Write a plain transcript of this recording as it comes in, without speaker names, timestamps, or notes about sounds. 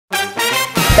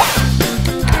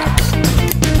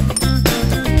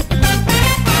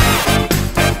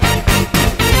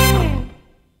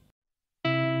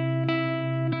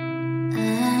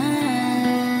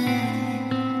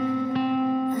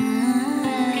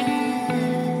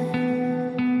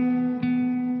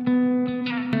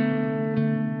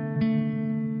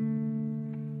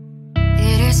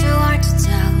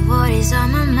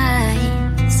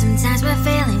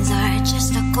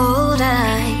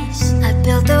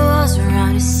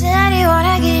said you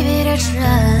wanna give it a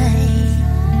try.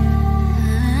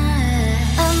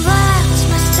 Unblocked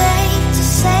my status,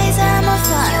 says I'm a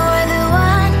fly. You're the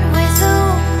one with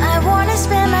whom I wanna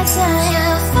spend my time.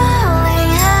 You're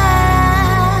falling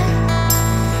high.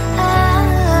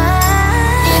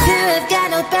 If you have got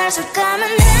no bears, so come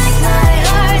and hack my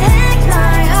heart, hack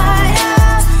my heart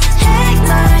out. Hack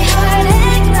my heart,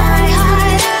 hack my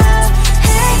heart out.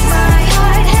 Hack my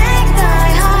heart, hack my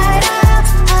heart out.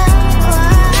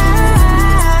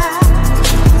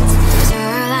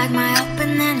 You're like my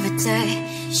open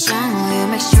invitation. Will you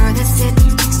make sure that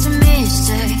sitting next to me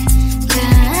stay?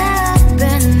 Can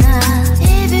happen now,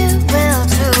 if you will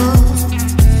too.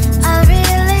 I'll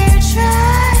really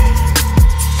try.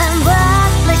 And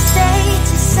what my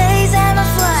status says I'm a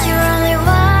fly. You're only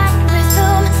one with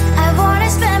whom I wanna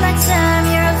spend my time.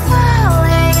 You're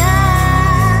falling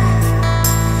high.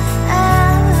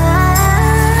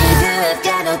 If you have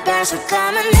got no bears, so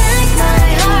come and hack my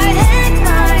heart, hack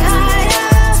my heart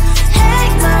out.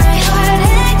 Hack my heart,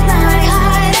 hack my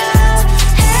heart out.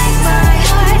 Hack my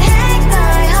heart, hack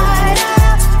my heart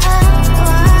out.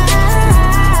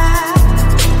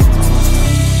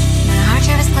 My heart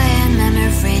drive is playing,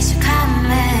 memories are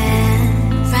coming.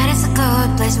 Friday's a good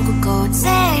place we could go,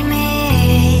 take me.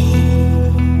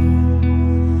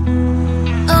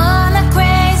 On a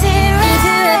crazy ride. If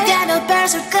you have got no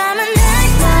bears, so come and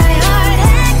hack my heart,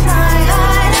 hack my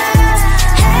heart out.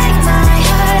 Hack my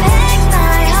heart, hack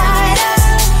my heart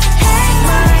out. Hack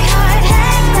my heart,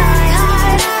 hack my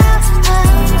heart out.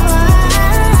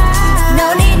 No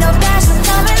need no bears, so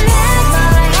come and hack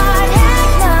my heart, hack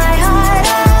my heart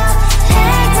out.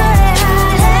 Hack my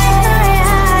heart, hack my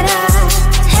heart out.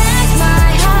 Hack my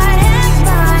heart, hack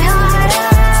my heart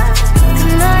out.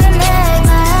 Come on and make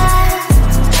my heart.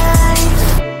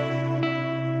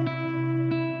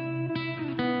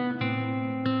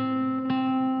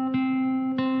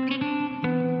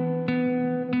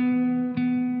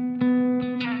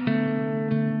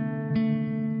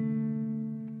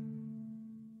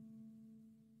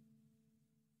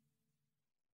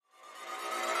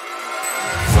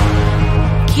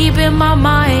 Keeping my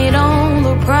mind on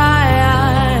the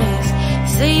prize,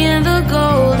 seeing the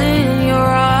gold in your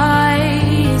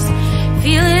eyes,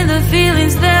 feeling the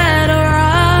feelings that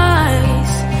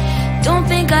arise. Don't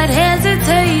think I'd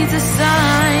hesitate to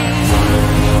sign.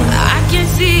 I can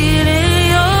see it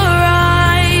in your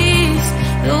eyes,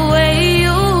 the way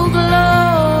you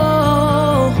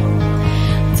glow.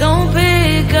 Don't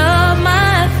pick up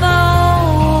my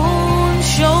phone,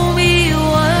 show me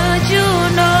what you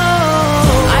know.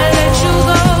 I let you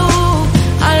go,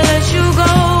 I let you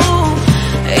go.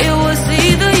 It was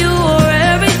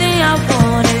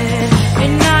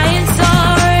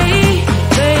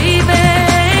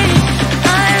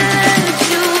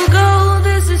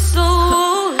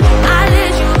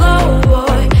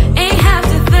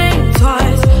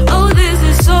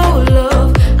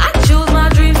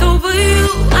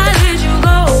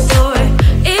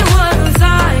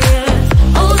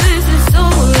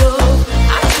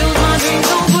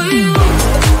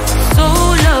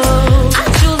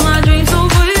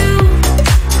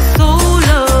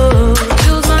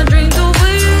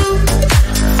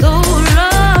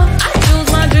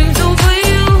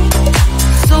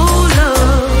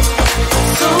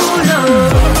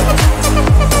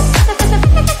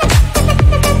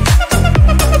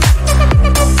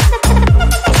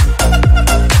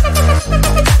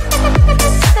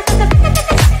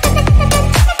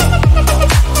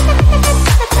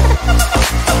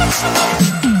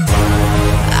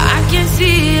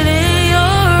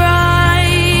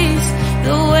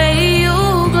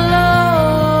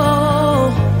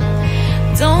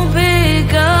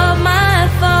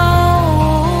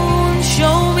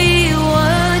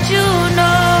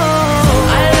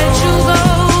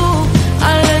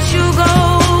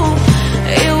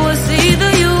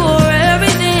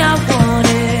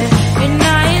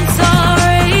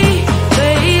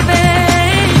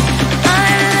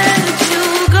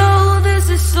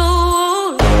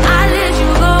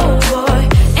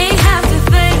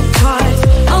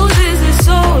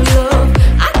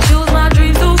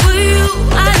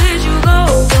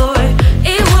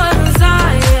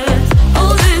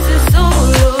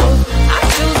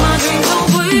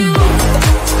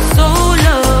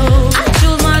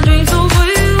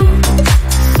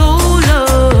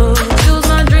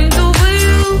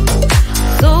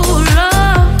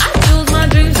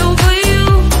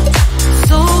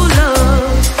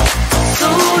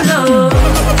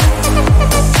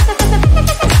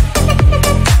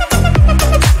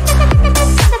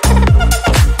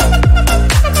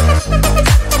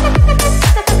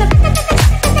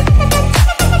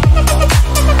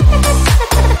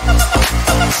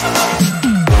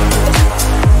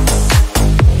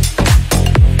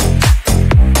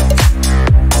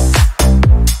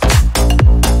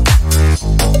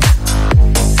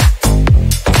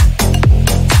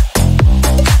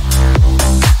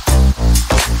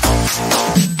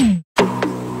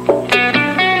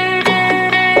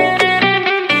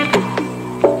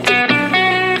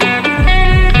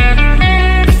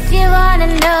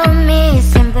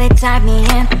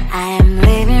I am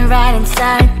living right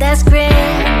inside the script.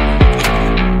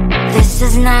 This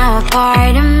is now a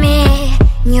part of me,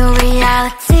 new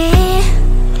reality.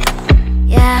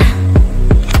 Yeah.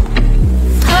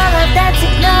 All of that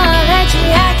technology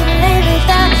I can live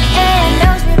without. AI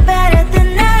knows me better than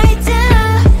I do.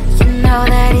 You know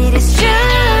that it is true.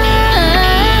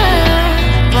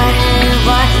 But hey,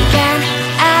 what can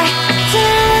I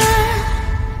do?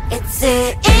 It's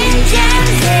the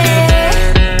engines here,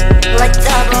 like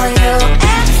WXYZ.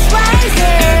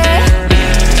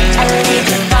 I leave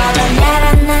you falling, na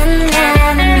na na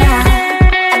na na.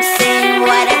 I'm saying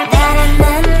what I na na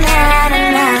na na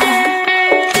na.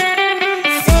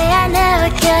 Say I never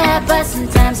care, but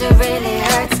sometimes it really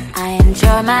hurts. I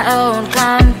enjoy my own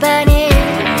company.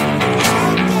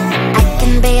 I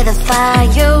can be the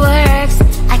fireworks,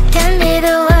 I can be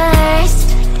the worst.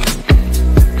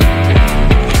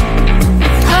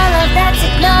 All of that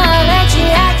technology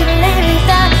I can live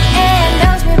without. AI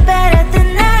knows me better than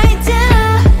I do.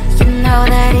 You know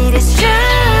that it is true.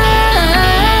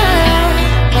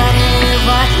 But hey,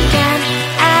 what can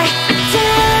I do?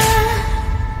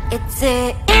 It's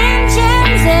the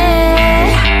engines,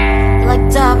 like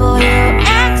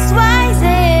WXYZ.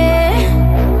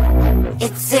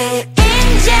 It's the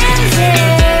engines,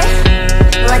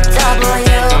 like WXYZ.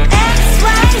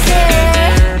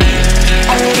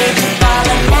 I leave you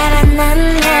falling, na na na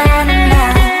na na na.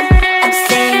 I'm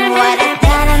saying what I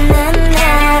na na na na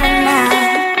na na.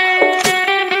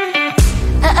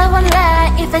 I won't lie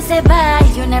if I say bye,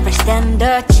 you never stand a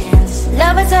chance.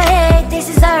 Love us or hate, this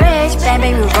is our age,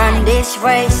 baby, we run this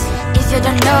race. If you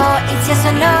don't know, it's yes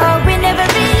or no, we never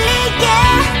really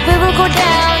care. We will go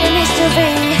down in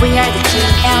history, we are the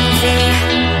TMZ.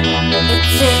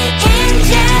 It's the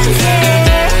engines,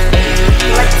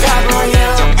 like WXYZ.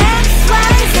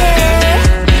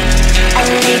 I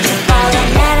leave you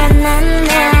falling, na na na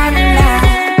na na na.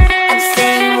 I'm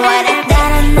saying what I na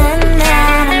na na na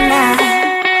na na.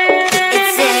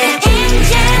 It's the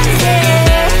engines,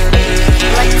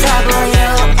 like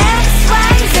WXYZ.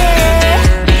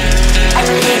 I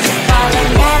leave you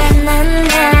falling, na na na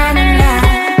na na na.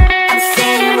 I'm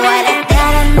saying what I na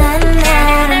na na na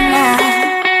na na.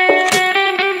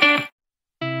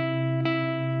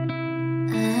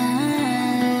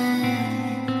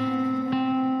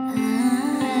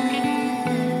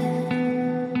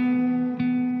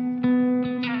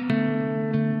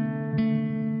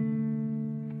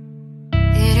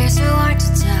 It is so hard to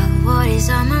tell what is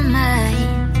on my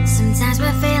mind. Sometimes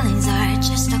my feelings are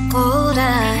just a cold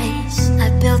ice. I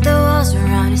built the walls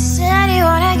around you, said you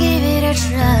wanna give it a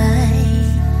try.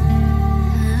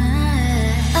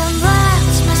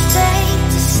 Unwatch my state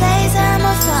to say I'm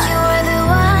a fly. You're the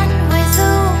one with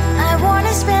whom I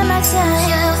wanna spend my time.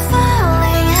 You're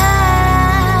falling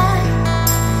high.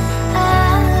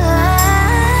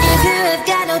 If you have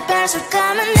got no parents, so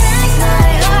come and hack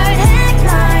my heart, hack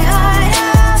my heart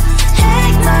up.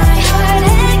 Hack my heart,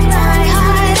 hack my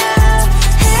heart up.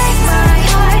 Hack my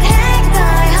heart, hack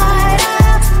my heart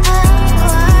up.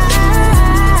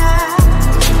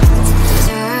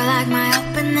 You're like my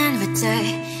open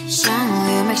invitation. Will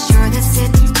you make sure that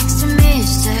sit next to me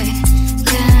stay?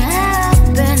 Can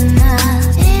open up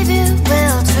if you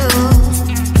will too.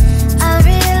 I'll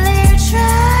really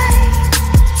try.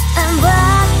 And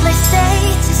what my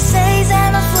state to say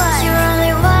I'm a fly. You're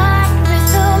only one with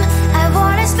whom I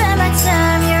wanna spend my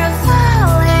time. You're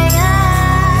falling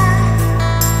high.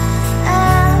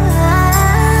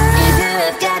 If you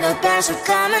have got no parents, so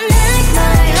come and hack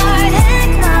my heart,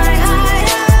 hack my heart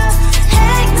up.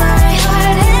 Hack my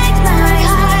heart, hack my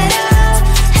heart up.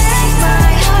 Hack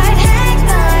my heart, hack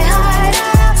my heart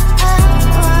up.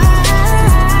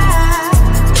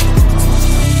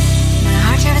 My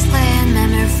heart travels playing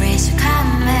memories are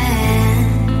coming.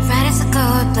 Friday's a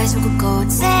good place we could go,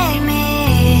 take me.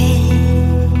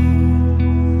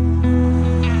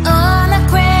 On a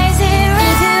crazy ride.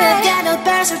 If you have got no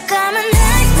parents, so come and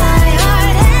hack my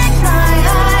heart, hack my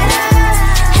heart up.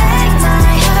 Hack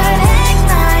my heart, hack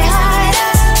my heart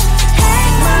up.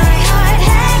 Hack my heart,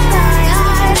 hack my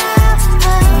heart up.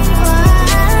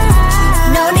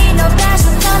 No need no parents,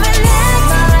 so come and hack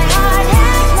my heart,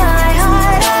 hack my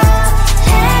heart up.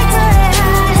 Hack my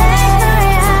heart, hack my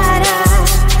heart up.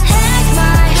 Hack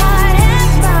my heart,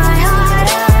 hack my heart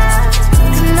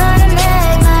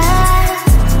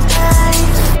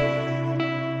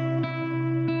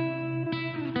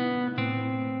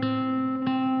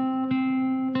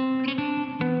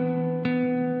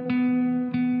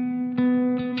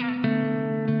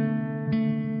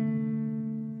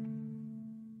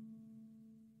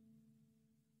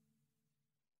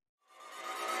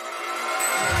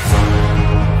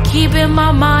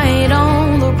mind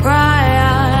on the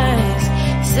prize,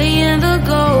 seeing the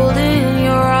gold in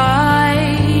your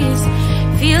eyes,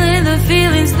 feeling the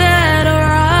feelings that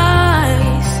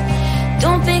arise.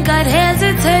 Don't think I'd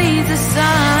hesitate to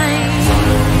sign.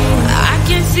 I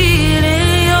can see it in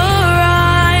your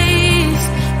eyes,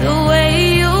 the way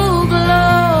you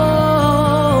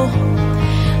glow.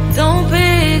 Don't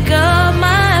pick up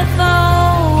my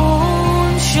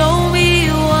phone, show me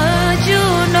what you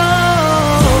know.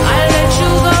 I let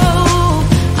you go,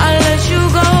 I let you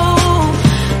go.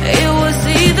 It was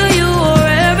either you or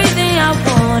everything I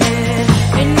wanted,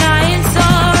 and I ain't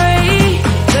sorry,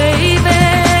 baby.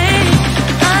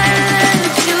 I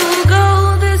let you go,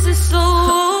 this is so.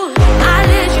 I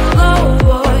let you go,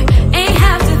 boy, ain't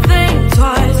have to think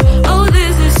twice. Oh,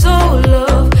 this is so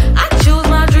love, I chose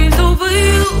my dreams over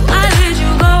you. I let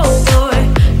you go, boy,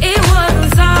 it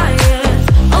wasn't science.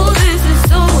 Oh, this is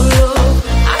so love,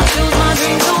 I chose my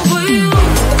dreams over you.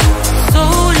 So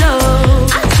love,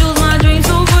 I chose my dreams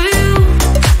over you.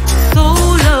 So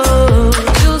love,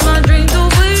 I chose my dreams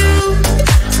over you.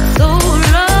 So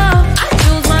love, I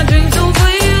chose my dreams over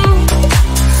you.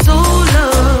 So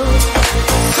love,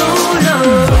 so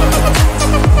love.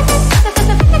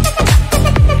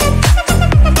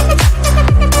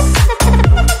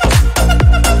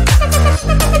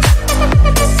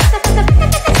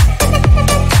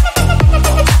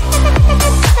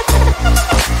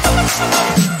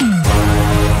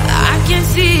 I can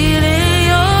see it in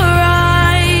your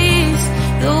eyes,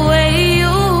 the way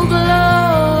you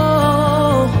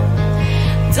glow.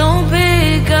 Don't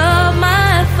pick up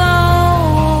my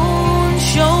phone,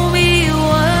 show me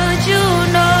what you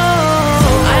know.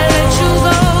 I let you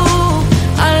go,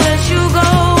 I let you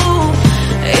go.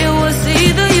 It was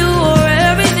either you or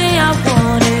everything I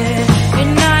wanted,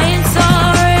 and I ain't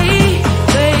sorry,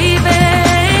 baby.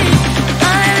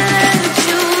 I let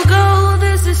you go,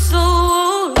 this is so.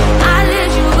 I let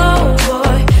you go,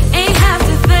 boy, ain't have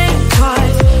to think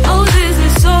twice. Oh, this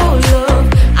is so love,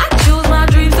 I chose my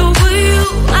dreams over you.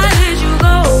 I let you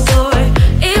go, boy,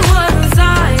 it wasn't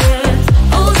science.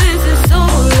 Oh, this is so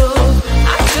love,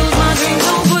 I chose my dreams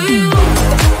over you.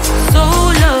 So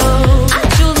love, I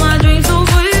chose my dreams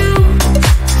over you.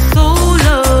 So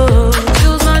love, I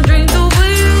chose my dreams over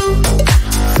you.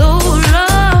 So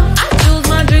love, I chose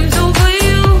my dreams over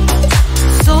you.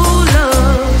 So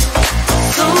love,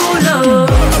 so love.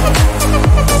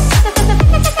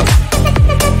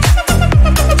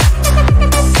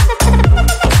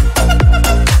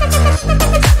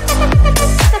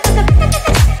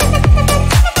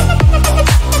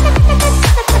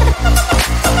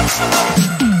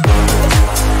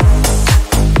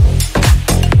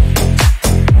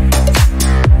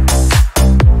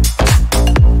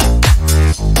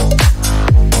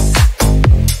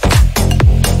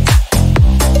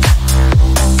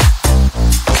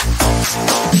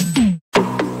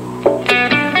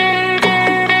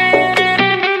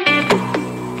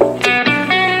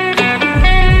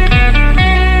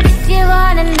 If you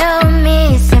wanna know me,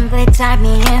 simply type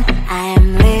me in. I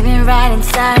am living right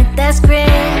inside the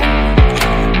screen.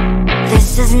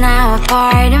 This is now a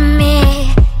part of me,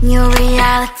 new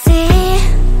reality.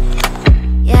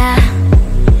 Yeah.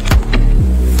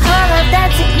 All of that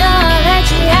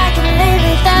technology I can live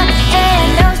without. It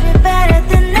knows me better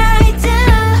than I do.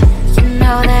 You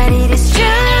know that it is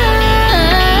true.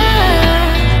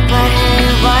 But hey,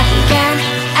 what can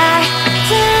I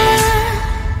do?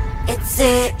 It's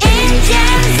the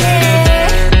engines here,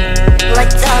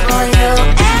 like WXYZ.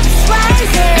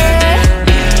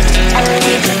 I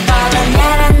leave you falling, na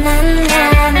na na na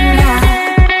na na.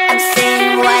 I'm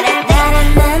saying what I na na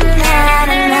na na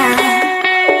na na.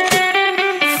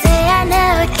 Say I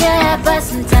never care, but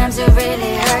sometimes it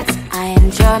really hurts. I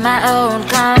enjoy my own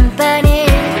company.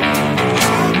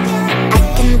 I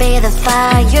can be the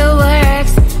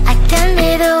fireworks, I can be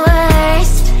the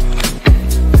worst.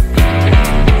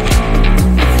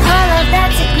 All of that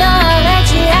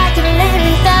technology I can live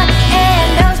without. It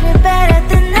knows me better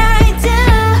than I do.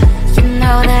 You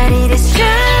know that it is true.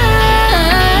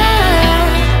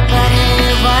 But hey,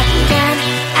 what can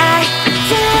I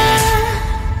do?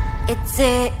 It's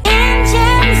the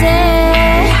engines,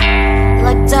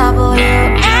 like WXYZ.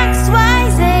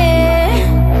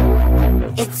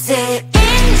 It's the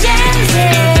engines,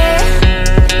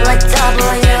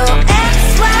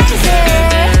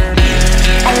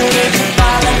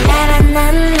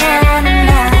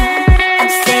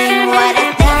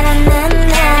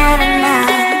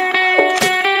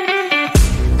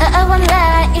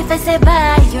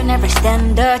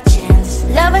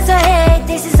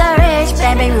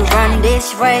 baby, we run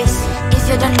this race. If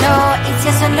you don't know, it's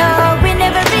yes or no. We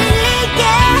never really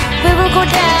get. We will go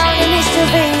down in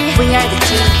history. We are the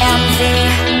TMZ.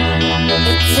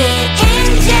 It's it.